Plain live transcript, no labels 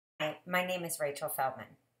My name is Rachel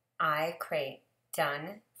Feldman. I create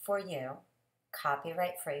done-for-you,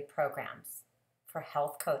 copyright-free programs for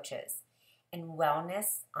health coaches and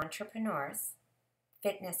wellness entrepreneurs,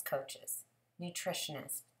 fitness coaches,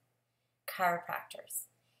 nutritionists, chiropractors,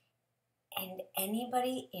 and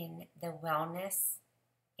anybody in the wellness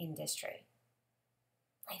industry,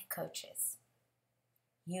 life coaches,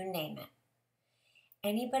 you name it.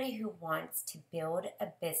 Anybody who wants to build a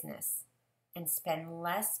business and spend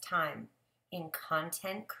less time in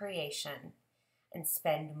content creation and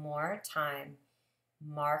spend more time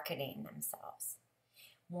marketing themselves,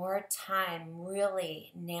 more time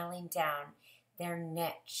really nailing down their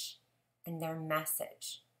niche and their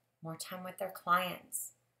message, more time with their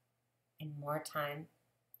clients, and more time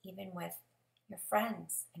even with your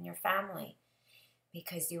friends and your family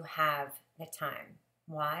because you have the time.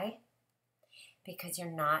 Why? Because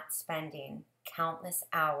you're not spending countless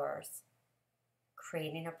hours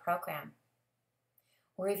creating a program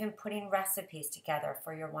or even putting recipes together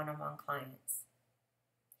for your one-on-one clients.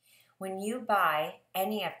 When you buy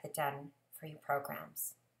any of the done-for-you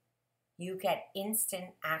programs, you get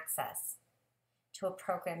instant access to a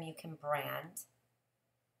program you can brand,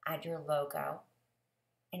 add your logo,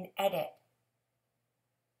 and edit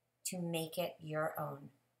to make it your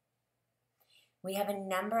own. We have a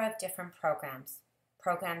number of different programs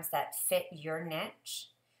that fit your niche,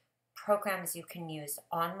 programs you can use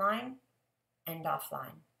online and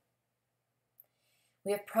offline.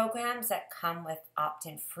 We have programs that come with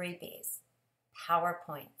opt-in freebies,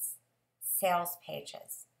 PowerPoints, sales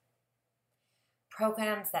pages,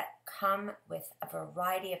 programs that come with a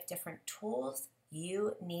variety of different tools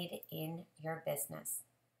you need in your business.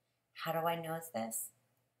 How do I know this?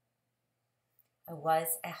 I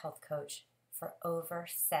was a health coach for over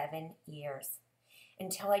 7 years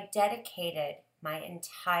until I dedicated my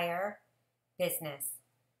entire business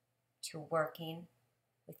to working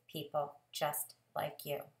with people just like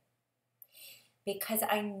you. Because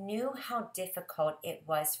I knew how difficult it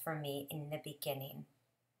was for me in the beginning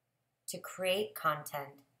to create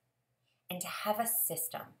content and to have a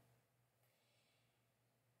system.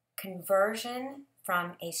 Conversion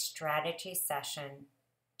from a strategy session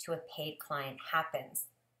to a paid client happens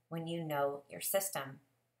when you know your system.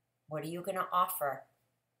 What are you going to offer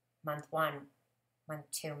month 1, month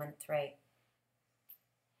 2, month 3?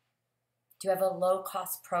 Do you have a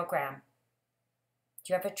low-cost program?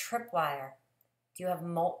 Do you have a tripwire? Do you have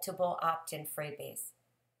multiple opt-in freebies?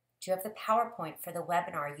 Do you have the PowerPoint for the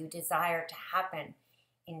webinar you desire to happen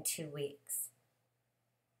in 2 weeks?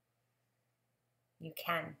 You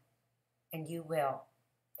can, and you will,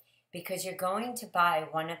 because you're going to buy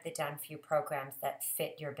one of the done-for-you programs that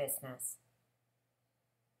fit your business.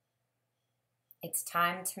 It's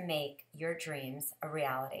time to make your dreams a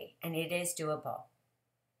reality, and it is doable.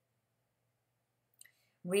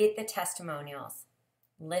 Read the testimonials.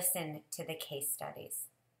 Listen to the case studies.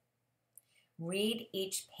 Read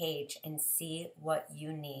each page and see what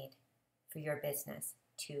you need for your business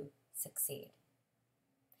to succeed.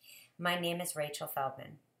 My name is Rachel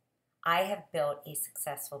Feldman. I have built a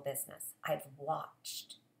successful business. I've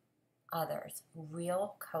watched others,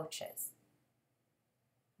 real coaches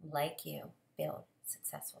like you, build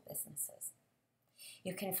successful businesses.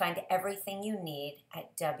 You can find everything you need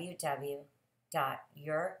at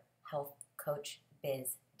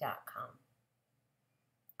www.yourhealthcoachbiz.com.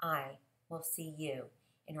 I will see you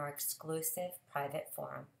in our exclusive private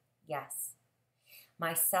forum. Yes,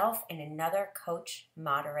 myself and another coach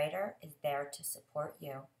moderator is there to support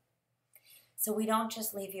you. So we don't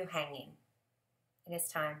just leave you hanging. It is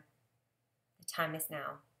time. The time is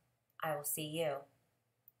now. I will see you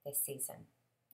this season.